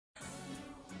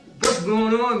What's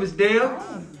going on, Miss Dale?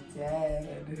 I'm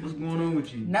dead. What's going on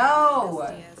with you? No,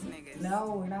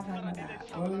 we're not talking about that.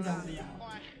 What are we talking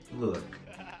about? Look,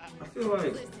 I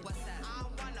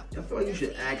feel like you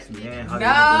should ask me, man. How No.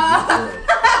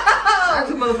 Ask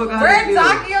the motherfucker how they We're feel.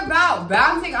 talking about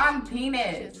bouncing on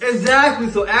penis.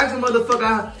 Exactly. So ask the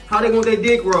motherfucker how they want their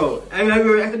dick rolled. Have you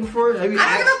ever asked it before? Have you I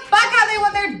don't give asked? a fuck how they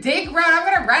want their dick rolled. I'm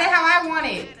gonna run it how I want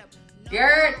it.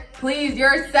 Please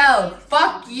yourself.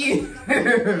 Fuck you.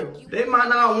 They might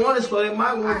not want it, so they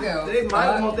might want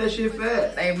that shit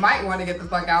fast. They might want to get the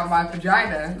fuck out of my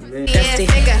vagina. Man. Dusty.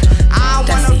 I don't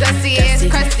want no dusty ass,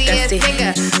 crusty ass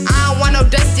nigga. I don't want no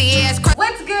dusty ass.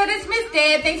 What's good? It's Miss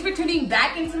Dad. Thanks for tuning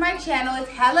back into my channel.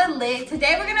 It's hella lit.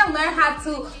 Today we're gonna learn how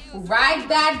to ride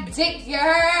that dick, you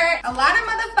heard? A lot of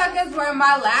motherfuckers were in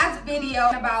my last video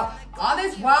about all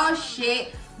this wild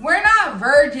shit. We're not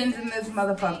virgins in this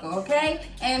motherfucker, okay?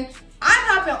 And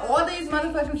I'm helping all these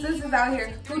motherfucking sisters out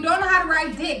here who don't know how to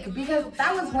ride dick, because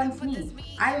that was once me.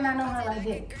 I did not know how to ride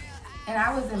dick, and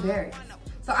I was embarrassed.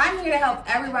 So I'm here to help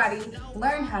everybody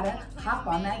learn how to hop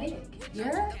on that dick. You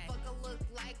heard?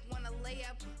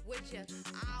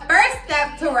 First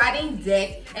step to riding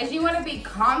dick is you want to be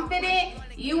confident,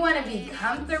 you want to be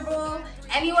comfortable,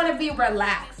 and you want to be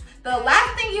relaxed. The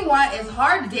last thing you want is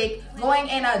hard dick going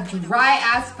in a dry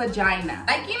ass vagina.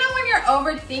 Like, you know when you're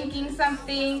overthinking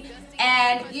something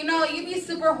and you know you be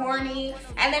super horny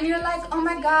and then you're like, oh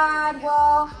my god,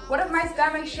 well, what if my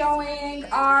stomach's showing?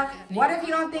 Or what if you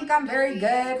don't think I'm very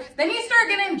good? Then you start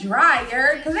getting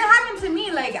drier, because it happened to me.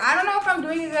 Like, I don't know if I'm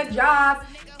doing a good job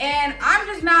and I'm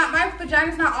just not, my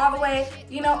vagina's not all the way,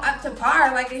 you know, up to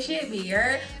par like it should be.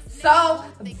 So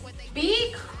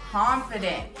be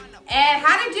confident. And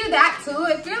how to do that too,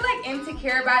 if you're like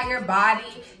insecure about your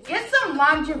body, get some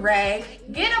lingerie,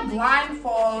 get a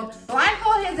blindfold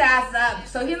his ass up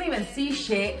so he don't even see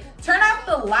shit, turn off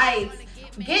the lights,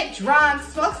 get drunk,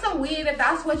 smoke some weed if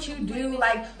that's what you do,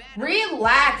 like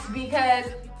relax, because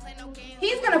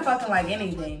he's gonna fucking like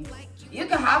anything. You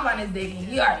can hop on his dick and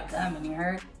he already coming, you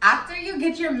heard? After you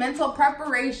get your mental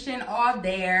preparation all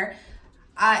there,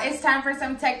 it's time for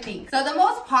some techniques. So the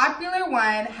most popular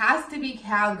one has to be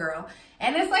cowgirl.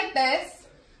 And it's like this.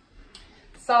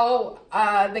 So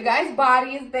the guy's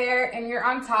body is there and you're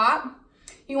on top.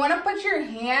 You want to put your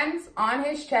hands on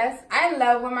his chest. I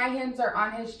love when my hands are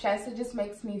on his chest. It just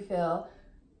makes me feel,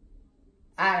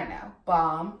 I don't know,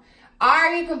 bomb.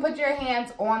 Or you can put your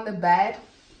hands on the bed.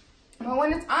 But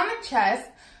when it's on the chest,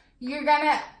 you're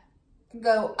gonna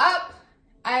go up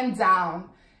and down.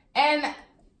 And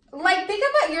like, think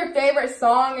about your favorite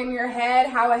song in your head,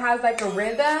 how it has like a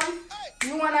rhythm.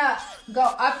 You want to go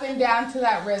up and down to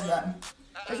that rhythm.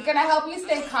 It's going to help you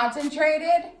stay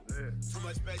concentrated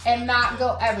and not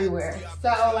go everywhere.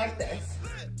 So like this.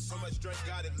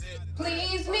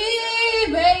 Please me,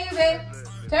 baby.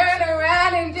 Turn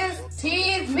around and just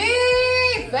tease me,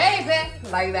 baby.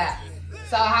 Like that.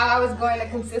 So how I was going to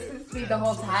consistency the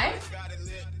whole time.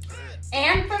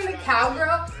 And from the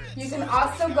cowgirl, you can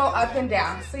also go up and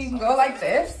down. So you can go like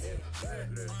this.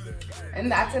 And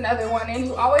that's another one. And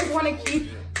you always want to keep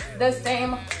the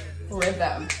same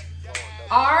rhythm.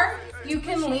 Or you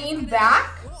can lean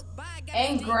back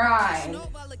and grind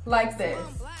like this.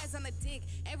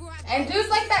 And just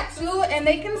like that too. And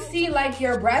they can see like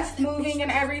your breast moving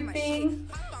and everything.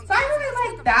 So I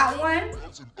really like that one.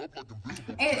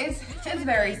 It's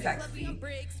very sexy.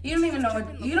 You don't even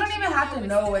have to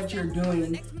know what you're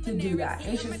doing to do that.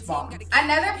 It's just fun.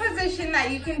 Another position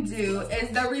that you can do is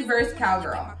the reverse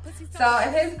cowgirl. So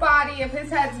if his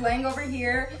head's laying over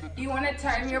here, you want to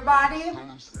turn your body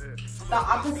the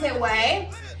opposite way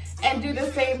and do the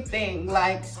same thing.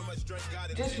 Like,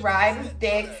 just ride his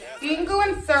dick. You can go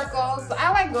in circles.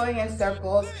 I like going in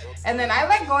circles. And then I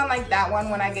like going like that one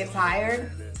when I get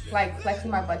tired. Like flexing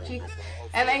my butt cheeks.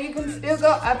 And then you can still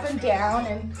go up and down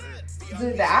and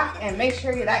do that. And make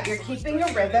sure that you're keeping your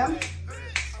rhythm.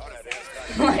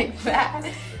 Like that.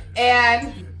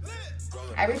 And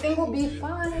everything will be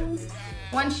fine.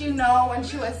 Once you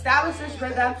establish this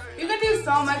rhythm, you can do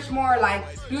so much more, like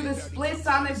do the splits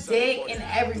on the dick and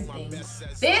everything. This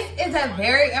is a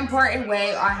very important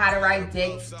way on how to ride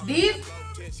dick.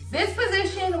 This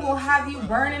position will have you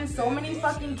burning so many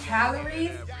fucking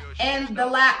calories in the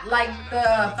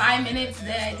 5 minutes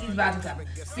that he's about to come.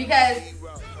 Because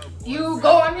you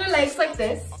go on your legs like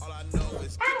this.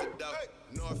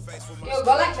 You'll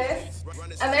go like this.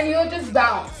 And then you'll just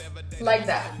bounce like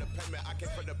that.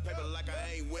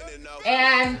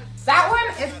 And that one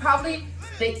is probably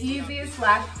the easiest /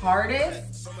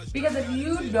 hardest. Because if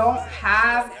you don't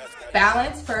have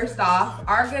balance, first off,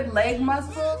 our good leg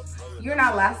muscles, you're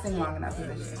not lasting long in that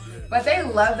position. But they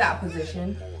love that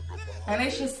position, and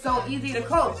it's just so easy to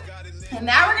cope. And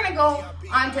now we're gonna go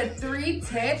on to 3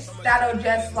 tips that'll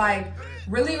just like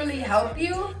really, really help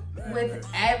you with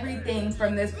everything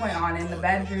from this point on in the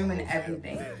bedroom and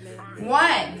everything.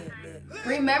 1,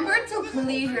 remember to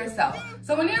please yourself.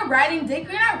 So when you're riding dick,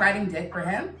 you're not riding dick for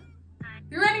him.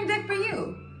 You're riding dick for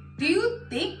you. Do you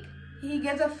think he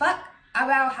gives a fuck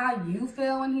about how you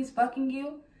feel when he's fucking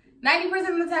you?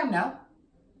 90% of the time, no.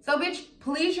 So bitch,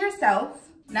 please yourself.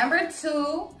 Number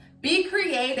 2, be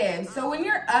creative. So when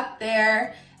you're up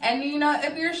there and you know,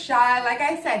 if you're shy, like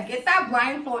I said, get that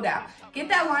blindfold out. Get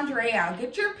that lingerie out.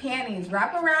 Get your panties.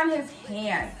 Wrap around his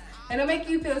hands. It'll make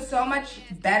you feel so much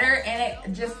better, and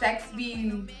it just sex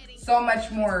be so much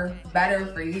more better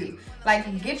for you.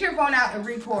 Like, get your phone out and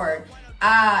record.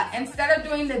 Instead of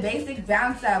doing the basic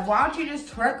bounce up, why don't you just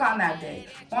twerk on that dick?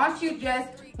 Why don't you just,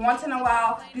 once in a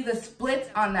while, do the splits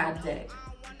on that dick?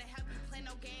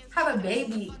 Have a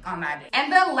baby on that dick.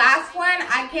 And the last one,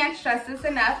 I can't stress this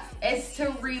enough, is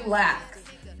to relax.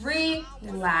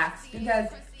 Relax, because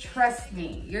trust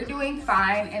me, you're doing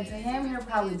fine, and to him, you're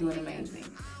probably doing amazing.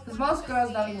 Because most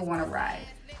girls don't even want to ride.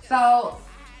 So,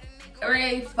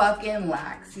 really fucking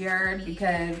lax, you heard?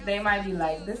 Because they might be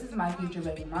like, this is my future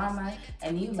baby mama,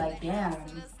 and you like, damn,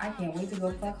 I can't wait to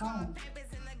go fuck home.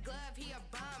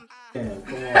 Man,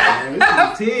 come on, man. This is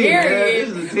a team, Period. man. This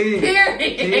is a team.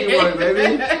 Period. Teamwork,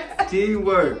 baby.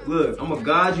 Teamwork. Look, I'm gonna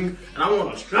guide you, and I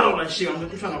want to straddle that shit. I'm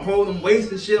trying to hold them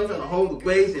weights and shit. I'm trying to hold the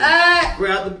weights and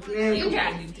grab the man. You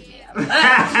got to do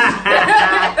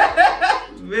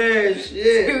Man,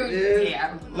 shit, Dude, man.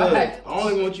 yeah, Look, I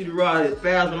only want you to ride it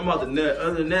fast when I'm about to nut.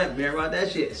 Other than that, man, ride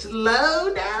that shit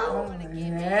slow down.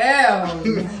 Hell.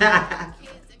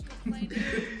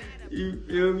 You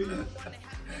feel me?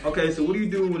 Okay, so what do you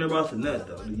do when they're about to nut,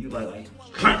 though? Do you like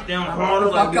crank down harder?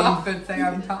 Fuck like off and say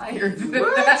I'm tired. What? You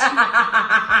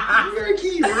gotta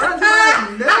keep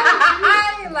running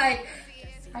nut. Like,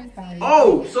 I'm tired.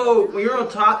 Oh, so when you're on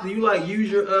top, do you like use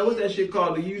your what's that shit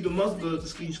called? Do you use the muscle to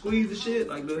squeeze the shit?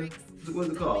 Like what's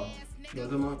it called? You know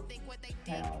what I'm talking about?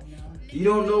 Hell no. You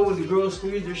don't know when the girls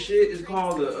squeeze their shit? It's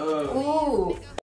called the Ooh.